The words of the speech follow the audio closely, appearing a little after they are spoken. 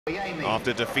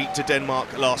After defeat to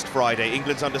Denmark last Friday,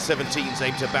 England's under-17s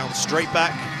aim to bounce straight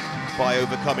back by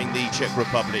overcoming the Czech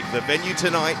Republic. The venue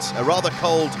tonight, a rather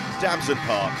cold Damson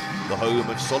Park, the home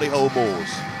of Solihull Moors.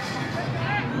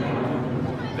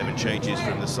 11 changes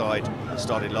from the side that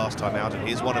started last time out, and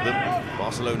here's one of them.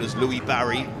 Barcelona's Louis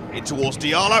Barry in towards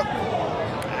Diallo,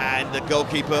 and the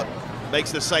goalkeeper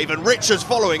makes the save, and Richards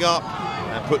following up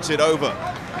and puts it over.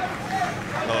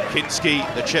 Kinski,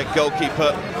 the Czech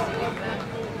goalkeeper,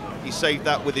 he saved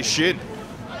that with his shin.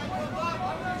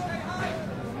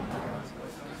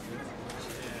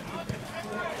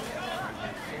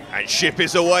 And Ship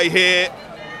is away here.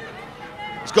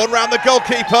 He's gone round the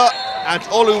goalkeeper, and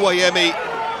Oluwayemi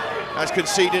has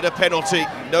conceded a penalty.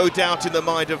 No doubt in the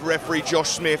mind of referee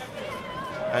Josh Smith,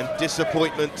 and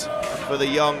disappointment for the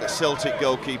young Celtic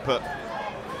goalkeeper.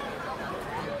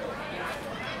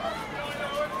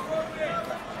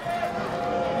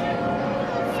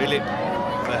 Philip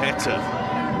Verheta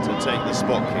to take the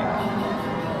spot kick.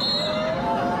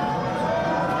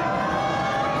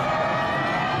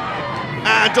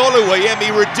 And Oluwayemi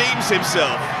redeems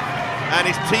himself, and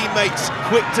his teammates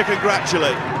quick to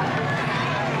congratulate.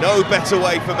 No better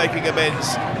way for making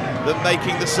amends than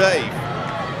making the save.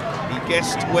 He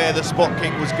guessed where the spot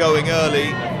kick was going early,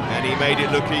 and he made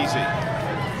it look easy.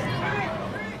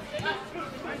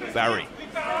 Barry.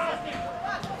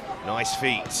 Nice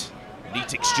feet.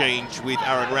 Neat exchange with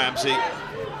Aaron Ramsey.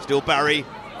 Still Barry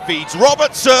feeds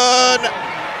Robertson,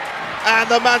 and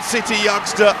the Man City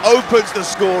youngster opens the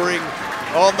scoring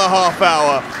on the half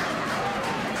hour.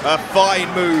 A fine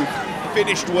move,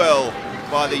 finished well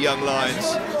by the young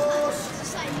Lions.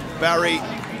 Barry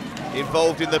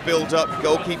involved in the build-up.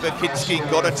 Goalkeeper Kinski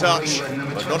got a touch,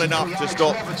 but not enough to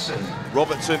stop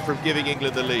Robertson from giving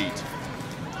England the lead.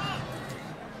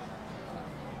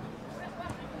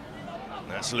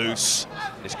 That's loose.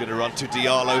 It's going to run to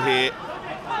Diallo here.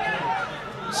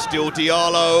 Still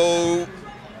Diallo,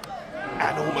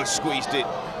 and almost squeezed it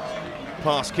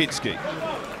past Kinski.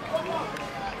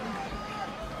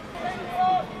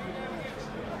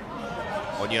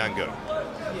 Onyango.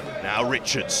 Now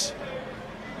Richards.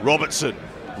 Robertson.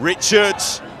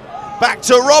 Richards. Back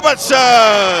to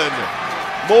Robertson!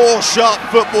 More sharp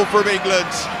football from England,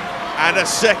 and a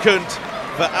second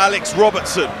for Alex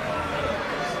Robertson.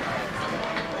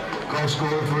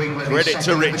 Credit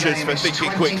to Richards for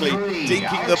thinking quickly,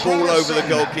 dinking the ball over the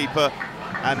goalkeeper,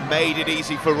 and made it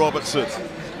easy for Robertson.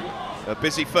 A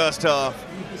busy first half,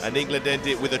 and England end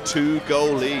it with a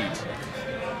 2-goal lead.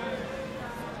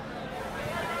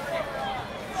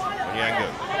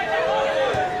 Onyango.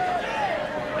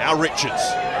 Now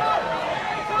Richards.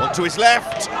 Onto his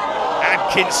left, and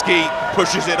Kinski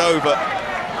pushes it over.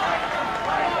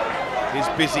 His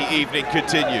busy evening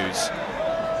continues.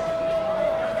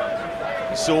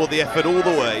 He saw the effort all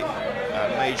the way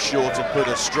and made sure to put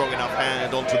a strong enough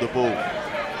hand onto the ball.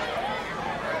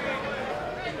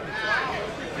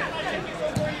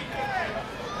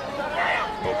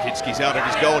 Well, Kinski's out of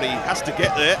his goal, and he has to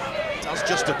get there. Does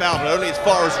just about, and only as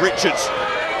far as Richards.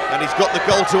 And he's got the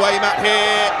goal to aim at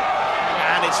here,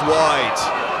 and it's wide.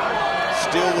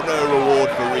 Still no reward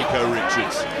for Rico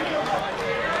Richards.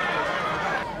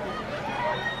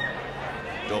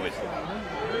 Dobbin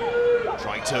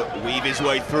trying to weave his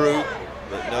way through,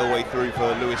 but no way through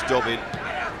for Lewis Dobbin.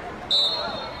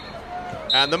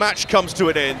 And the match comes to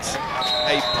an end.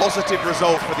 A positive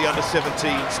result for the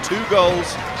under-17s. 2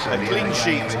 goals, a clean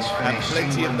sheet, and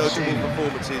plenty of notable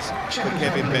performances for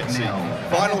Kevin Betsy.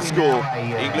 Final score,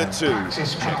 England 2,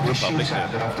 Czech Republic 0.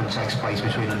 That often takes place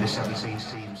between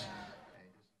under-17s teams.